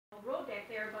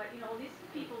there, but, you know, these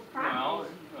people's Well,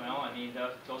 properties. I mean,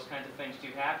 those kinds of things do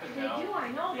happen, They though. do, I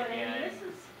know, but I mean, And this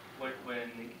is,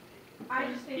 when I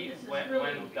just think this is when really.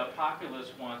 the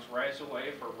populace wants rights of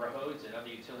way for roads and other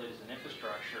utilities and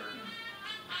infrastructure.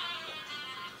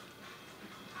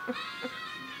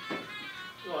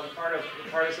 Well, and part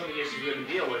of some of the issues we have to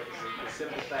deal with is the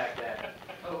simple fact that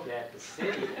the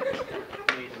city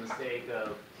made the mistake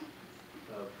of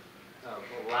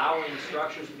allowing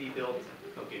structures to be built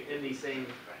in these same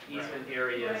easement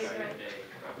areas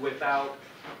without,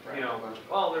 you know,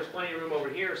 well, there's plenty of room over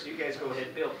here, so you guys go ahead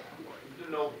and build.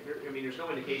 No, I mean, there's no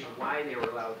indication why they were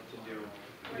allowed to do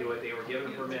it. They were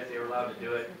given a permit, they were allowed to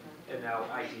do it, and now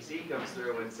ITC comes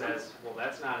through and says, well,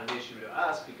 that's not an issue to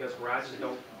us because garages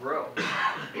don't grow.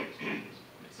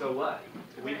 So what?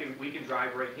 We can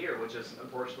drive right here, which is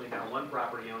unfortunately now one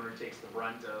property owner takes the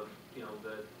brunt of, you know,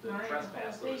 the Right,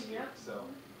 trespass, so to speak. yep. So.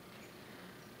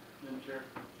 Madam Chair?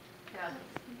 Yeah.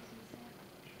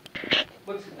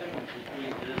 What's the difference between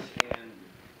this and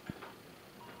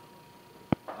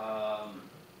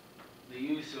the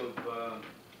use of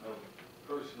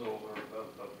personal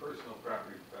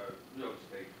property, real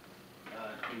estate,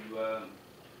 to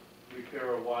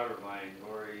repair a water line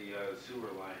or a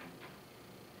sewer line?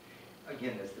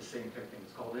 Again, it's the same type of thing.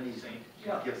 It's called an easement.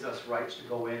 Yeah. It gives us rights to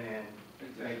go in and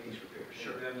Exactly. make these repairs.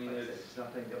 Sure. I mean, It's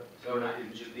nothing that. So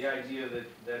the idea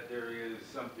that there is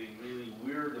something really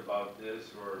weird about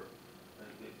this, or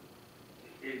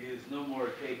it is no more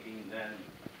taking than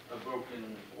a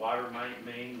broken water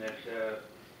main that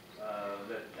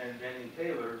and in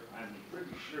Taylor, I'm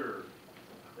pretty sure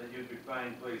that you could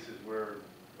find places where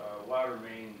water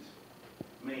mains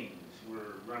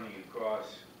were running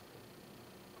across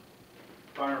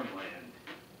farmland.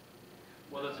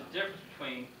 Well, there's a difference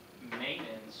between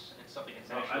maintenance and something that's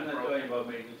No, actually I'm not broken. talking about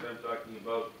maintenance, I'm talking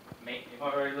about, Maintenance.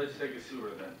 all right, let's take a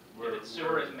sewer then. If it's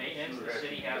sewer is maintenance, the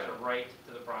city has a right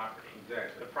to the property.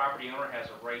 Exactly. The property owner has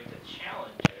a right to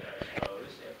challenge it, I suppose.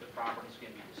 If the property is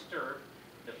going to be disturbed,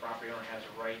 the property owner has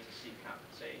a right to seek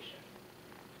compensation.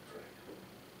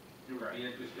 It would be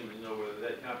interesting to know whether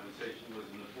that compensation was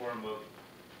in the form of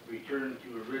return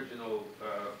to original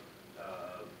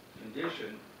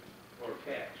condition or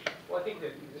cash. Well, I think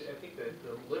the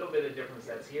little bit of difference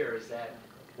that's here is that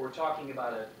we're talking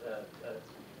about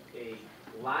a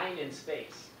line in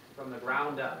space from the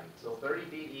ground up. So 30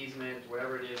 feet easement,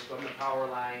 whatever it is, from the power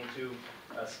line to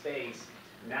a space.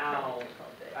 Now,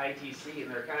 ITC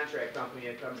and their contract company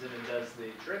that comes in and does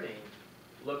the trimming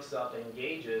looks up and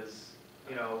gauges,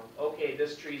 you know, okay,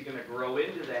 this tree's going to grow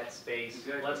into that space.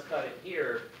 Exactly. Let's cut it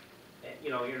here.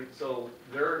 You know, so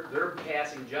they're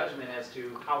passing judgment as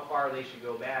to how far they should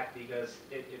go back because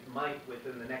it might,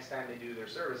 within the next time they do their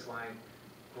service line,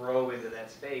 grow into that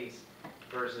space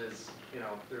versus, you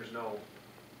know, there's no.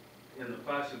 And the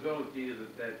possibility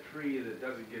that that tree that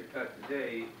doesn't get cut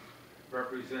today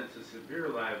represents a severe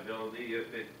liability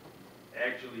if it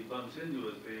actually bumps into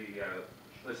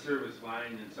a service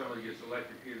line and somebody gets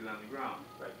electrocuted on the ground.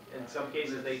 Right. In some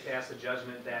cases, they pass a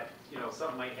judgment that, you know,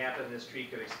 something might happen, this tree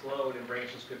could explode and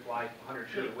branches could fly 100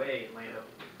 feet away and land up,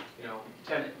 you know,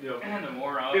 10, And the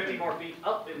more often, 50 more feet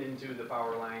up and into the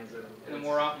power lines. And the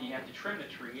more often you have to trim the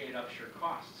tree, it ups your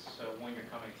costs. So when you're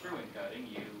coming through and cutting,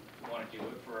 you want to do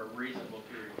it for a reasonable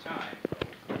period of time.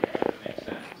 That makes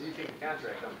sense. Do you think the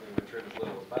contract company would trim as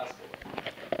little as possible?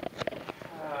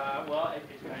 Well, it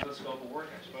depends on the scope of work,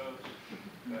 I suppose.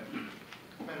 But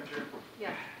Madam Chair,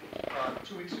 Yeah.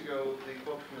 2 weeks ago, the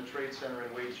folks from the Trade Center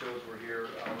and Weight Shows were here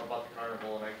about the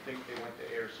carnival, and I think they went to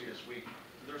ARC this week.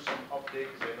 Is there some update?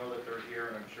 Because I know that they're here,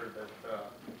 and I'm sure that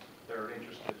they're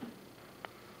interested.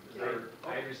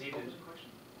 I received the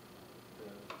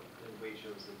Weight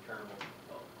Shows, the carnival.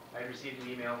 I received an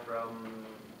email from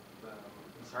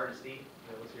Ms. Hardesty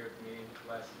that was here at the meeting,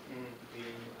 last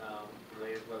meeting,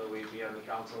 related whether we'd be on the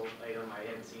council item. I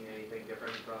hadn't seen anything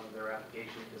different from their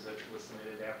application because it was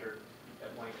submitted after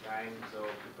that point in time. So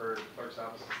for clerk's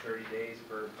office, it's 30 days.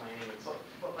 For planning, it's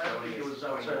But last week it was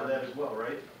outside of that as well,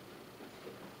 right?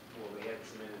 well, they hadn't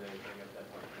submitted anything at that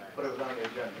point in time. But it was on the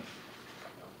agenda.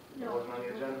 It No. wasn't on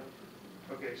the agenda?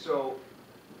 Okay, so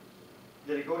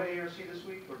did it go to ARC this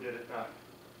week, or did it not?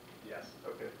 Yes.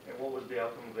 Okay, and what was the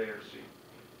outcome of ARC?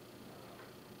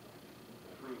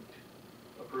 approved.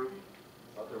 Approved?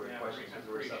 Thought there were Yeah, questions I'm because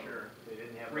there were pretty some. sure. They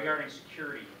didn't have. Regarding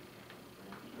security.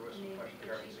 There was some question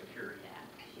regarding security.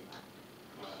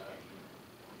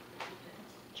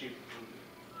 Chief?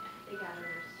 They got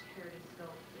her security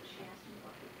scope that she asked me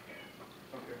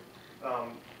about. Okay.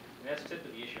 And that's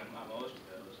typically the issue on most of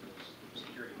those, is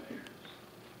security measures.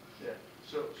 Yeah,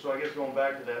 so I guess going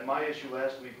back to that, my issue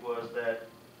last week was that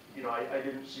you know, I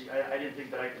didn't see, I didn't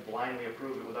think that I could blindly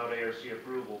approve it without ARC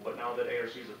approval, but now that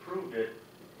ARC's approved it,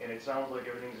 and it sounds like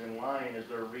everything's in line, is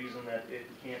there a reason that it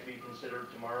can't be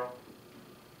considered tomorrow?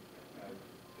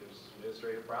 There's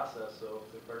administrative process, so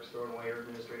if the clerk's throwing away her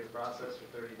administrative process for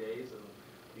 30 days, and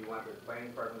you want the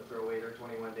planning department to throw away their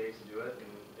 21 days to do it,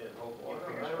 and hopefully,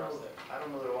 fingers crossed that. I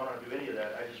don't know that I wanna do any of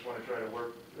that, I just wanna try to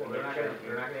work. Well, they're not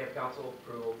gonna have council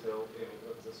approval till,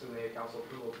 let's assume they have council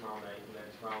approval tomorrow night, and then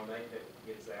tomorrow night that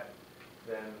gets that,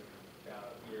 then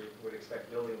you would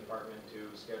expect building department to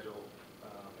schedule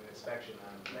an inspection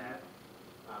on that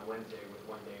on Wednesday with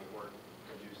 1 day of work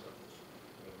to do so.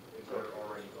 I mean, if they're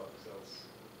already booked, so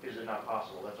Is it not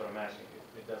possible, that's what I'm asking you.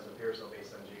 it doesn't appear so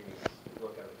based on Jamie's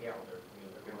look at the calendar. I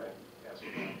mean, they're correct.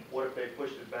 What if they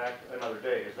pushed it back another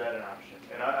day, is that an option?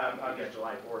 And I'm I'll get just,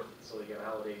 July 4th, so you get a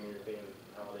holiday, and you're paying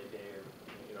holiday day, or,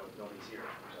 nobody's here,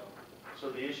 so.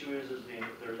 so the issue is it's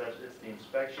the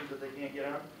inspections that they can't get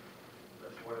on?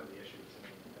 That's one of the issues, I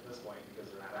mean, at this point,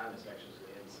 because they're not on inspections,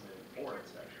 they hadn't submitted for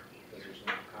inspection, because there's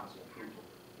no council approval.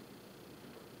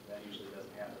 That usually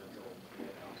doesn't happen until we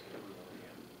get council approval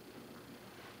again.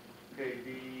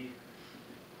 Okay,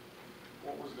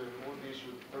 what was the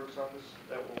issue with the clerk's office?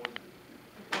 That one was,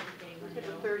 Thursday It's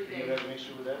a window. 30 do you day. have an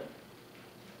issue with that?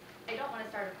 I don't wanna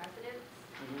start a precedent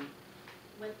Mm-hmm.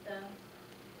 with the,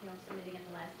 submitting at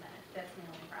the last minute. That's my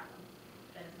only problem.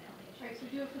 That is my only issue. Right, so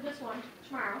do it for this one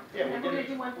tomorrow. Yeah, and then we're gonna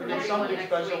do one for we did next something week.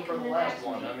 special for And the then last next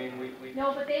one, week- I mean, we.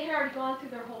 No, but they had already gone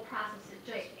through their whole process, it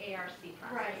just, Just ARC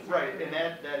process. Right. Right, and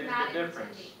that is Not the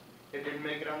difference. intended. It didn't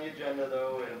make it on the agenda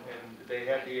though, and they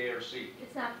had the ARC.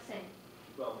 it's not the same.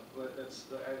 Well,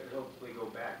 I hopefully go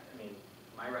back, I mean,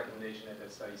 my recommendation at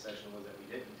that study session was that we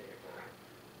didn't take it forward,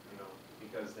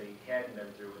 because they hadn't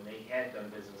been through, and they had done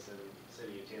business in the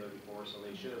city of Taylor before, so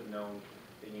they should have known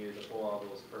they needed to pull all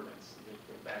those permits.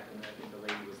 Back when I think the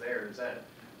lady was there and said,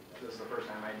 this is the first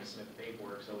time I didn't submit the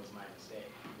paperwork, so it's my mistake,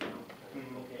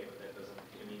 Okay, but that doesn't,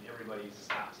 everybody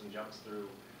stops and jumps through,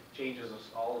 changes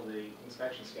all of the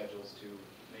inspection schedules to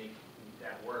make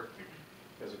that work,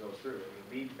 because it goes through.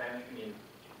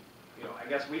 I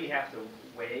guess we have to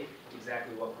weigh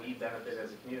exactly what we benefit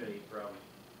as a community from,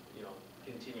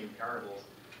 continued carnivals.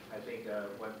 I think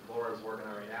what Laura's working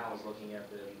on right now is looking at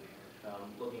the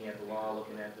law,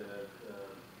 looking at the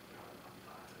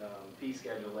fee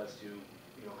schedule as to,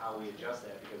 how we adjust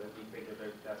that, because we think that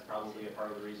that's probably a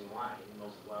part of the reason why.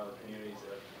 A lot of the communities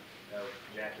have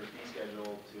jacked their fee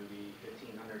schedule to be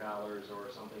 $1,500 or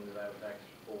something to that effect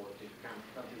to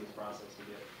come through this process to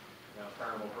get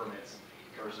carnival permits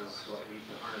versus what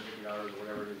 $150 or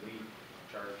whatever it is we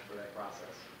charge for that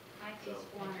process. My fee's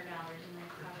 $400, and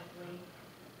that's probably,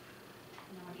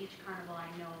 in each carnival I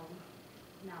know,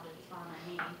 now that it's fallen on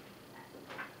me,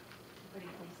 pretty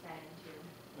close that into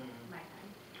my time.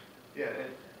 Yeah,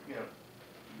 and,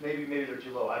 maybe they're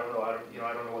too low, I don't know, I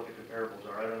don't know what the comparables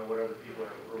are, I don't know what other people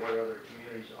are, or what other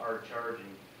communities are charging.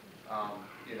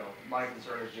 My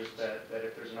concern is just that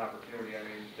if there's an opportunity,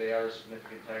 they are a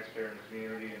significant taxpayer in the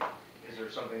community, and is there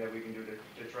something that we can do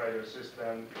to try to assist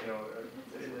them,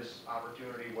 in this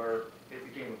opportunity where it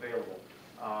became available?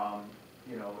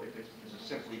 If it's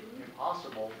simply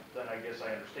impossible, then I guess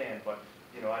I understand, but,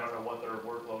 I don't know what their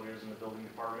workload is in the building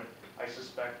department. I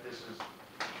suspect this is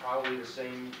probably the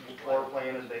same floor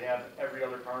plan as they have every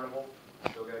other carnival.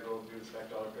 Still gotta go through,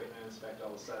 inspect all the equipment, inspect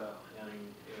all the setup, and,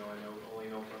 I only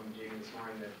know from Jamie this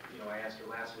morning that, I asked her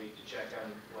last week to check on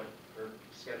what her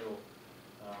schedule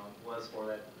was for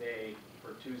that day,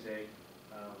 for Tuesday,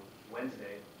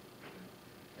 Wednesday,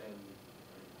 and,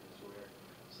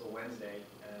 so Wednesday,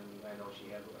 and I know she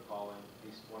had a call in, at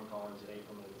least one call in today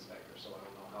from the inspector, so I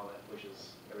don't know how that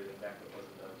pushes everything back that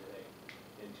wasn't done today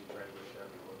into trying to get it done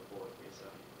before the fourth, it's a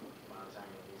amount of time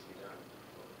that needs to be done.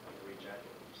 I have to recheck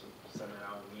it, send it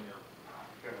out in an email.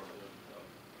 So,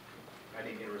 I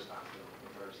didn't get a response to it,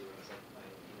 if I received my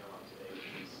email on today,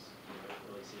 which is,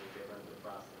 really seemed different, the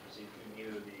process,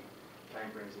 neither of the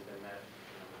timeframes have been met,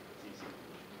 it's easy,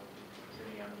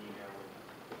 sitting on the email with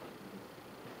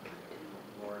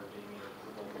Laura and Jamie,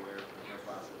 are both aware of their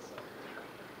process, so.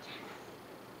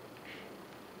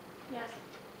 Yes.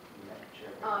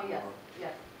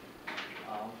 Yes.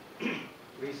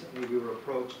 Recently, we were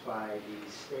approached by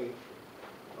the State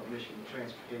of Michigan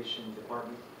Transportation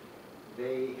Department.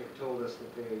 They have told us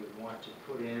that they want to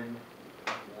put in,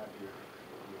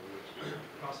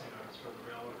 crossing arms for the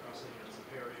railroad crossing on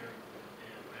Superior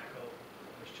and Echo.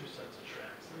 There's two sets of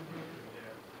tracks that go through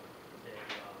there.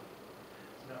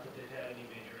 It's not that they've had any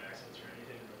major accidents or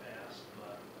anything in the past,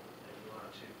 but they want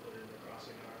to put in the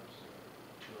crossing arms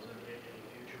to eliminate any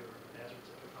future hazards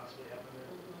that could possibly happen there.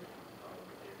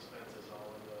 The expense is all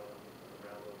in the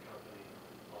railroad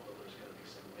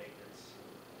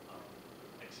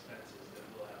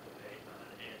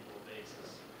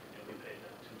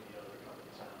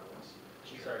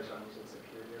sorry, Sean, you said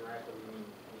Superior Racco, you mean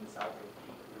south of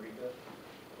Eureka?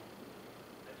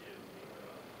 I do,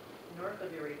 North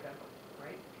of Eureka,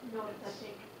 right? No, I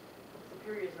think,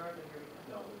 Superior is north of Eureka.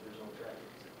 No, there's no traffic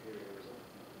in Superior, is there?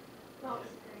 no, it's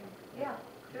Superior. Yeah,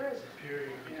 there is. Superior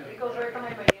between. It goes right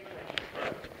behind my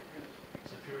neighborhood.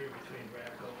 Superior between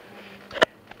Racco and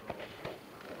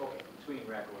Okay, between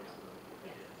Racco and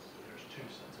Yes. there's two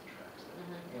sets of tracks there.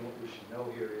 And what we should know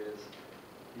here is,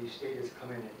 the state has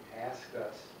come in and asked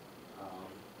us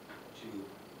to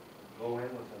go in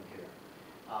with them here.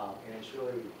 And it's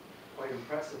really quite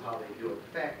impressive how they do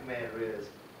it. The fact of the matter is,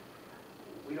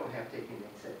 we don't have to take anything.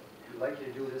 Said, we'd like you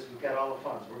to do this, we've got all the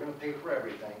funds, we're gonna pay for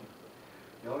everything.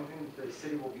 The only thing the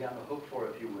city will be on the hook for,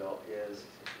 if you will, is,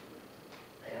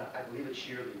 and I believe it's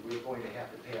yearly, we're going to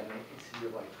have to pay a maintenance fee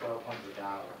of like $1,200.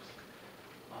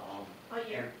 A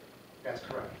year. and That's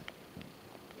correct.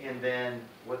 And then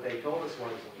what they told us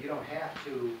was, you don't have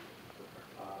to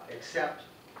accept,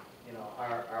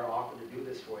 our offer to do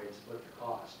this for you and split the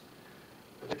cost.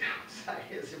 But the downside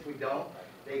is if we don't,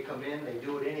 they come in, they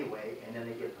do it anyway, and then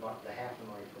they get the half the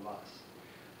money from us.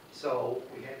 So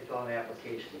we had to fill out an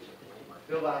application.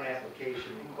 Filled out an application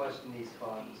requesting these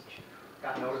funds.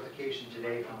 Got notification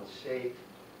today from the state.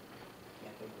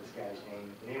 Can't think of this guy's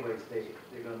name. But anyways,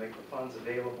 they're gonna make the funds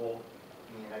available.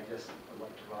 And I just would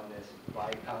like to run this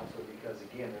by council because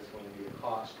again, there's going to be a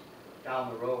cost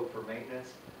down the road for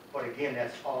maintenance. But again,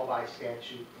 that's all by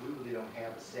statute. We really don't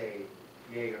have a say,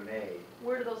 yay or nay.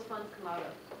 Where do those funds come out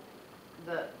of?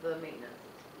 The maintenance?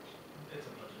 It's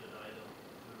a budgeted item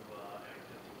through Act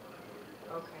 51, I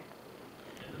believe. Okay.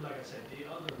 And like I said, the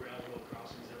other railroad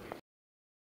crossings that we